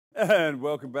And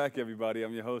welcome back, everybody.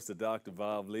 I'm your host, Dr.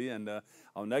 Bob Lee, and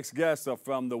our next guests are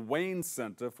from the Wayne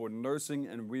Center for Nursing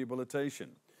and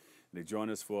Rehabilitation. They join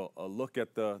us for a look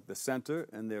at the center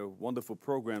and their wonderful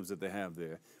programs that they have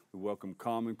there. We welcome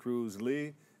Carmen, Cruz,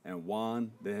 Lee, and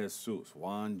Juan DeJesus.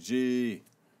 Juan G.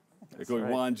 They call you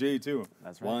Juan G, too.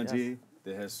 That's right. Juan yes. G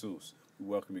DeJesus. We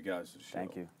welcome you guys to the show.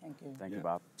 Thank you. Thank you. Thank you,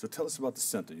 Bob. So tell us about the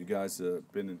center. You guys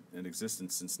have been in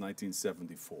existence since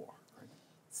 1974.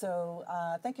 So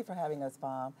thank you for having us,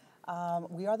 Bob.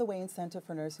 We are the Wayne Center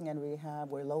for Nursing and Rehab.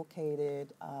 We're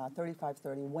located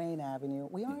 3530 Wayne Avenue.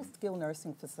 We are a skilled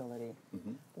nursing facility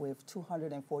with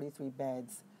 243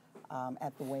 beds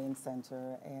at the Wayne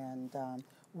Center. And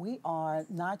we are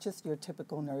not just your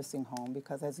typical nursing home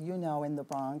because, as you know, in the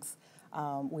Bronx,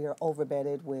 we are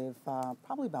overbedded with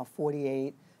probably about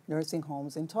 48 nursing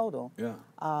homes in total. Yeah.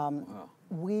 Wow.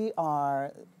 We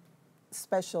are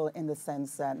special in the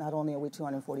sense that not only are we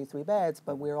 243 beds,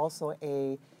 but we're also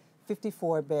a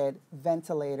 54-bed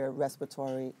ventilator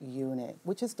respiratory unit,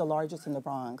 which is the largest in the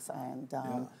Bronx. And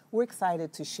we're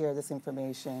excited to share this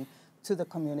information to the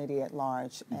community at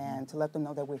large and to let them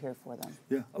know that we're here for them.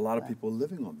 Yeah, a lot of people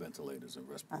living on ventilators and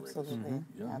respirators. Absolutely,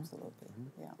 Yeah. absolutely,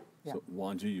 yeah. So,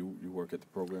 Juan G, you work at the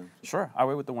program? Sure. I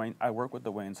work with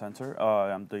the Wayne Center.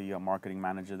 I'm the marketing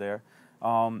manager there.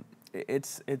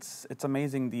 It's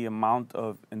amazing the amount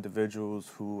of individuals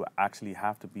who actually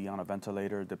have to be on a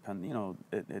ventilator.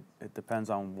 It depends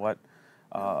on what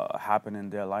happened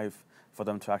in their life for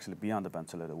them to actually be on the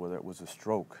ventilator, whether it was a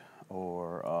stroke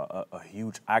or a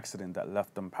huge accident that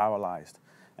left them paralyzed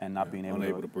and not being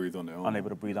unable to breathe on their own. Unable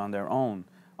to breathe on their own.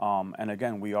 And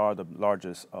again, we are the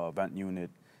largest vent unit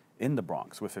in the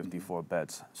Bronx with 54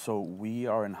 beds. So we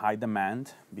are in high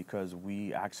demand because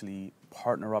we actually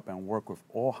partner up and work with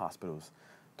all hospitals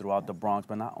throughout the Bronx,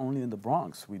 but not only in the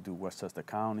Bronx. We do Westchester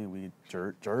County, we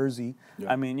Jersey.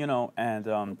 Yeah. I mean,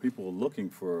 and people are looking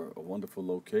for a wonderful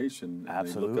location, and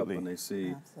absolutely. they look up and they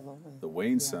see Absolutely. the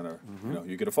Wayne Center.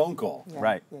 You get a phone call. Yeah.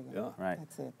 Right. Yeah. Right.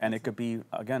 That's it. And it could be,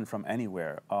 again, from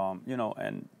anywhere.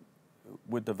 And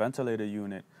with the ventilator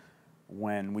unit,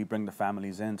 when we bring the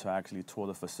families in to actually tour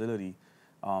the facility,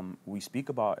 we speak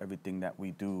about everything that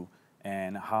we do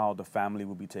and how the family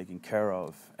will be taken care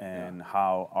of and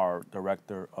how our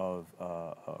director of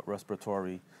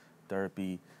respiratory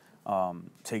therapy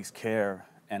takes care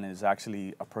and is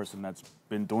actually a person that's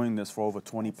been doing this for over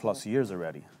 20 plus years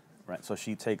already, right? So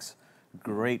she takes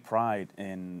great pride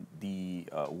in the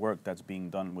work that's being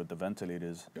done with the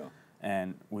ventilators. Yeah.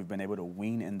 And we've been able to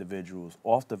wean individuals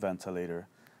off the ventilator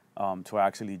to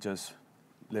actually just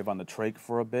live on the trach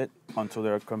for a bit until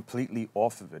they're completely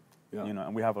off of it. Yeah.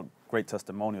 And we have great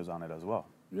testimonials on it as well.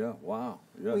 Yeah, wow,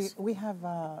 yes. We have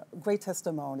great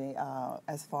testimony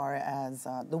as far as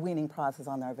the weaning process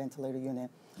on our ventilator unit.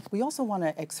 We also want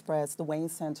to express the Wayne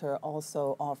Center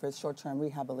also offers short-term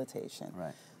rehabilitation.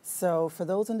 Right. So for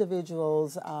those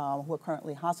individuals who are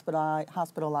currently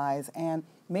hospitalized and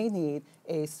may need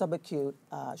a subacute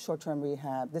short-term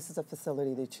rehab, this is a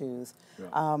facility to choose.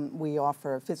 Yeah. We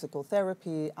offer physical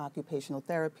therapy, occupational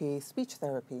therapy, speech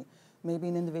therapy. Maybe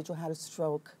an individual had a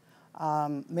stroke.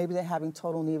 Maybe they're having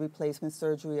total knee replacement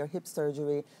surgery or hip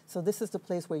surgery. So this is the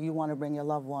place where you want to bring your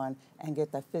loved one and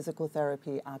get that physical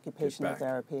therapy, occupational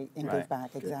therapy, and give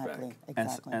back. Exactly.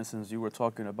 Exactly. And since you were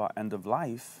talking about end of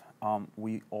life,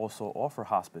 we also offer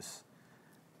hospice.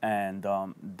 And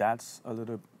that's a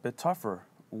little bit tougher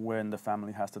when the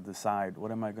family has to decide,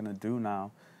 what am I going to do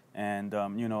now? And,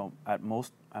 at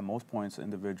most points,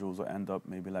 individuals will end up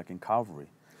maybe like in Calvary,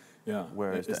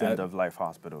 where it's the end-of-life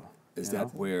hospital. Is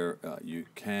that where you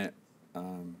can't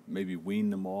maybe wean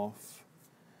them off?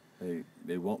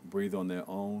 They won't breathe on their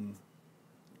own?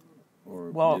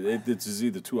 Or it's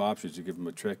either two options. You give them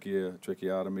a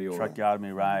tracheotomy,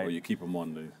 right. Or you keep them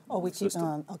on the we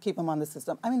system. keep them on the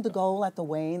system. I mean, the goal at the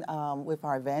Wayne with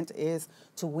our event is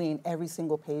to wean every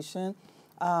single patient.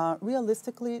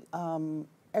 Realistically,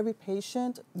 every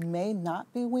patient may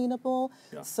not be weanable,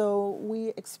 so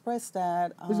we express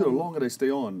that. The longer they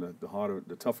stay on,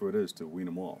 the tougher it is to wean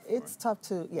them off. It's tough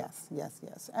to, yes.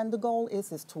 And the goal is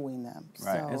to wean them.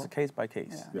 Right, So, it's a case by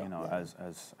case,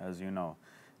 as you know.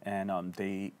 And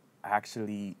they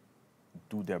actually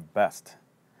do their best,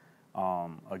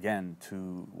 again,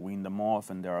 to wean them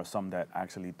off, and there are some that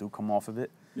actually do come off of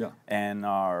it. Yeah. And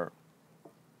are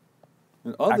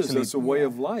And others, actually, it's a way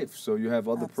of life. So you have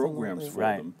other programs for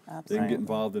Right. them. Absolutely. They can get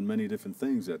involved in many different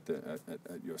things at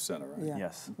your center, right? Yeah.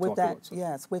 Yes.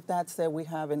 With that said, we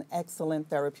have an excellent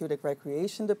therapeutic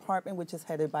recreation department, which is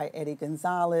headed by Eddie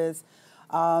Gonzalez.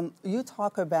 You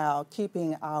talk about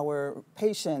keeping our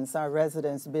patients, our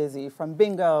residents busy, from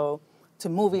bingo to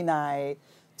movie night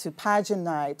to pageant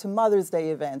night, to Mother's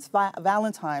Day events,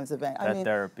 Valentine's event.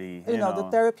 Therapy. You know, the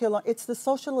therapy alone. It's the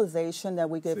socialization that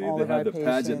we give all of our patients. They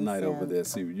have the pageant night over there.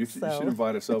 See, you should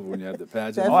invite us over when you have the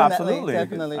pageant. Oh, absolutely.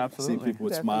 Definitely. Absolutely. See people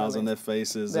with smiles on their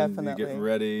faces and you're getting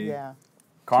ready. Yeah.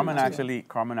 Carmen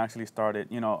actually started,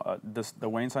 you know, the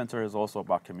Wayne Center is also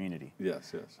about community.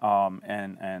 Yes, yes.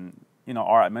 And you know,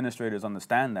 our administrators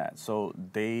understand that. So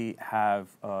they have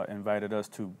invited us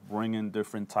to bring in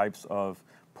different types of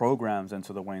programs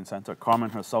into the Wayne Center. Carmen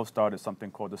herself started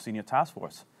something called the Senior Task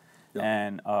Force. Yeah.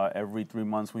 And every 3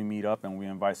 months we meet up and we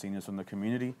invite seniors from the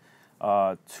community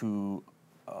to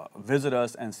visit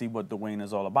us and see what the Wayne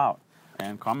is all about.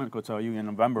 And Carmen could tell you in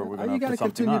November we're going to put something on. You got to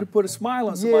continue to put a smile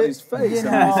on somebody's face. It's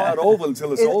not over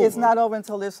until it's over. It's not over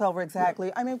until it's over, exactly.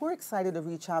 Yeah. I mean, we're excited to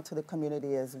reach out to the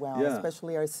community as well,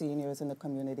 especially our seniors in the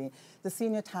community. The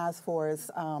Senior Task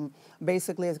Force,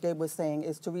 basically, as Gabe was saying,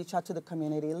 is to reach out to the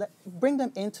community, bring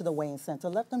them into the Wayne Center,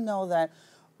 let them know that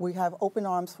we have open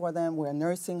arms for them, we're a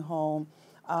nursing home,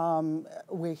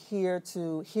 we're here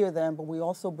to hear them, but we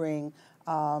also bring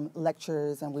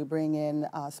lectures and we bring in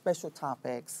special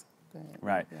topics.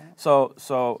 Right. Yeah.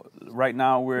 So right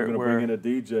now we're gonna bring in a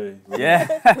DJ.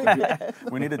 Yeah.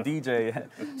 We need a DJ.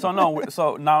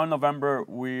 So now in November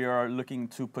we are looking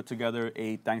to put together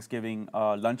a Thanksgiving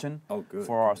luncheon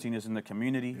for our seniors in the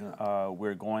community. Yeah.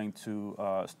 We're going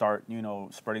to start, you know,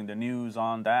 spreading the news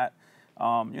on that.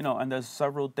 You know, and there's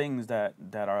several things that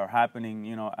are happening,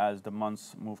 you know, as the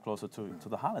months move closer to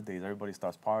the holidays. Everybody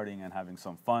starts partying and having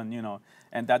some fun, you know,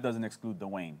 and that doesn't exclude the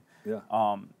Wayne. Yeah.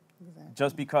 Exactly.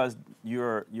 Just because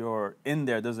you're in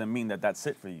there doesn't mean that that's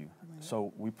it for you. Right.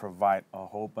 So we provide a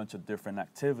whole bunch of different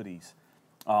activities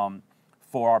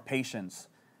for our patients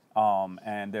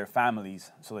and their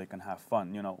families so they can have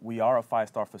fun. You know, we are a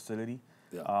 5-star facility.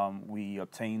 Yeah. We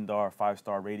obtained our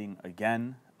 5-star rating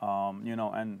again. You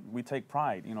know, and we take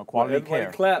pride. You know, quality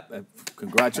care. Clap.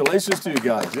 Congratulations to you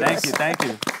guys. Yes. Thank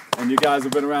you. And you guys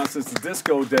have been around since the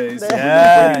disco days.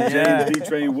 Yeah.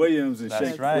 D-Train Williams and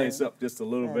shake the place up just a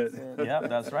little bit. Yeah,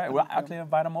 that's right. We'll actually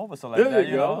invite him over. So like that,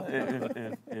 you know,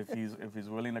 if he's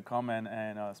willing to come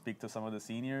and speak to some of the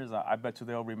seniors, I bet you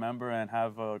they'll remember and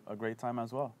have a great time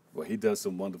as well. Well, he does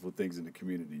some wonderful things in the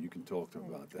community. You can talk to him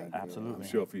about that. Absolutely. I'm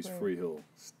sure if he's free, he'll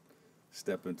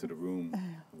step into the room,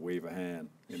 wave a hand.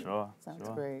 You know. Sounds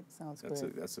great. Sounds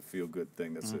great. That's a feel-good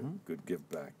thing. That's a good give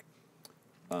back.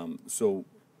 So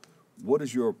what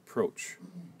is your approach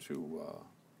to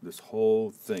this whole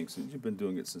thing? Since you've been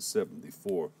doing it since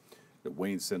 '74, the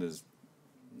Wayne Center's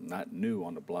not new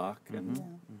on the block.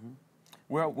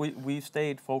 Well, we've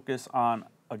stayed focused on,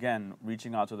 again,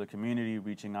 reaching out to the community,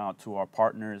 reaching out to our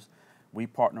partners. We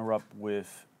partner up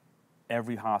with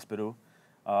every hospital.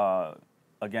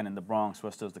 Again, in the Bronx,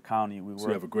 Westchester County, we work. So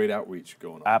you have a great outreach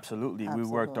going on. Absolutely. We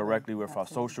work directly with our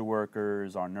social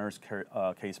workers, our nurse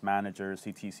case managers,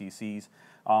 CTCCs,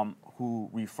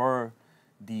 who refer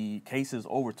the cases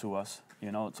over to us,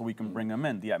 you know, so we can bring them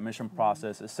in. The admission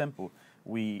process is simple.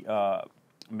 We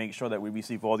make sure that we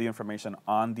receive all the information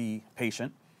on the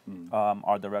patient.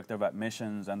 Our director of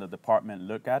admissions and the department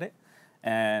look at it,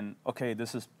 and okay,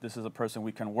 this is a person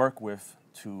we can work with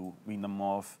to wean them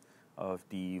off of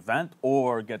the event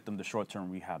or get them the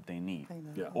short-term rehab they need,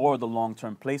 or the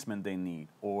long-term placement they need,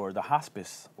 or the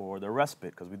hospice, or the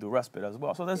respite, because we do respite as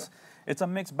well. So it's a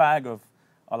mixed bag of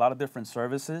a lot of different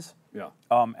services.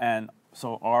 And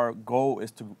so our goal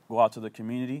is to go out to the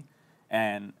community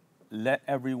and let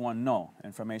everyone know.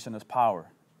 Information is power.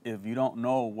 If you don't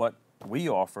know what we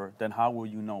offer, then how will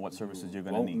you know what services you're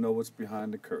going to need? Won't know what's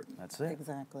behind the curtain. That's it.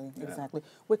 Exactly.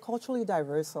 We're culturally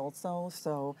diverse also,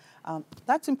 so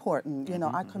that's important. You know,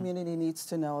 our community needs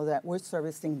to know that we're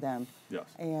servicing them. Yes.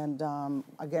 And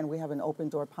again, we have an open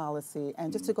door policy.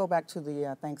 And just to go back to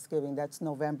the Thanksgiving, that's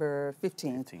November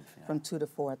 15th from 2 to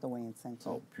 4 at the Wayne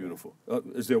Center. Oh, beautiful.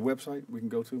 Is there a website we can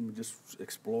go to and just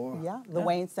explore? Yeah,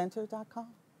 thewayncenter.com.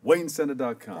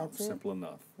 WayneCenter.com. Simple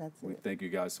enough. We thank you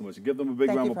guys so much. Give them a big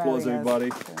round of applause, everybody.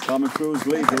 Carmen Cruz,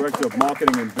 Lead Director of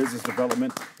Marketing and Business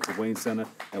Development at the Wayne Center,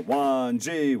 and Juan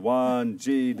G.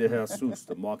 DeJesus,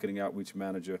 the Marketing Outreach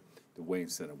Manager at the Wayne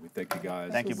Center. We thank you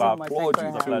guys. Thank you, Bob. Applaud you,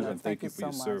 and thank you for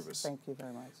your service. Thank you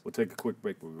very much. We'll take a quick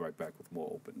break. We'll be right back with more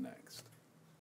Open Next.